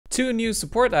Two new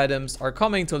support items are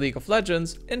coming to League of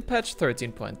Legends in patch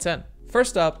 13.10.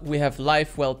 First up, we have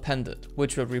Lifewell Pendant,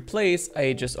 which will replace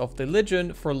Aegis of the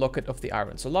Legion for Locket of the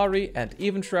Iron Solari and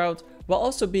Even Shroud, while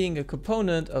also being a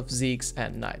component of Zeke's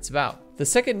and Knight's Vow. The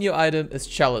second new item is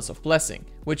Chalice of Blessing,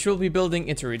 which will be building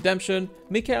into Redemption,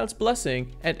 Mikael's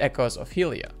Blessing, and Echoes of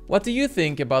Helia. What do you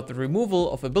think about the removal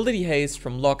of ability haste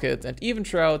from Locket and Even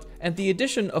Shroud and the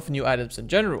addition of new items in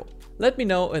general? Let me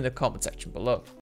know in the comment section below.